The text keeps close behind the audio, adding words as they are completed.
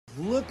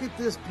Look at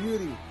this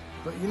beauty.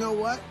 But you know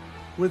what?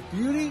 With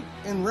beauty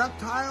in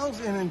reptiles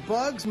and in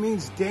bugs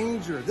means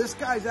danger. This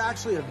guy's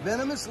actually a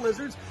venomous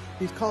lizard.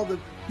 He's called the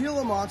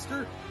Gila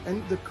monster.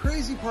 And the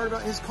crazy part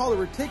about it is called a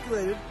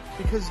reticulated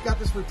because he's got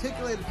this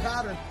reticulated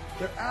pattern.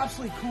 They're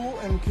absolutely cool.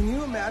 And can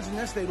you imagine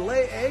this? They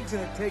lay eggs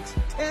and it takes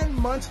 10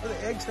 months for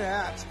the eggs to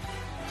hatch.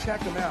 Check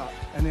them out.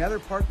 And the other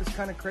part that's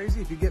kind of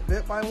crazy, if you get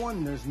bit by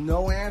one, there's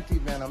no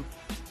anti-venom.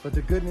 But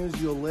the good news,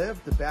 you'll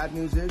live. The bad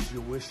news is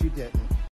you wish you didn't.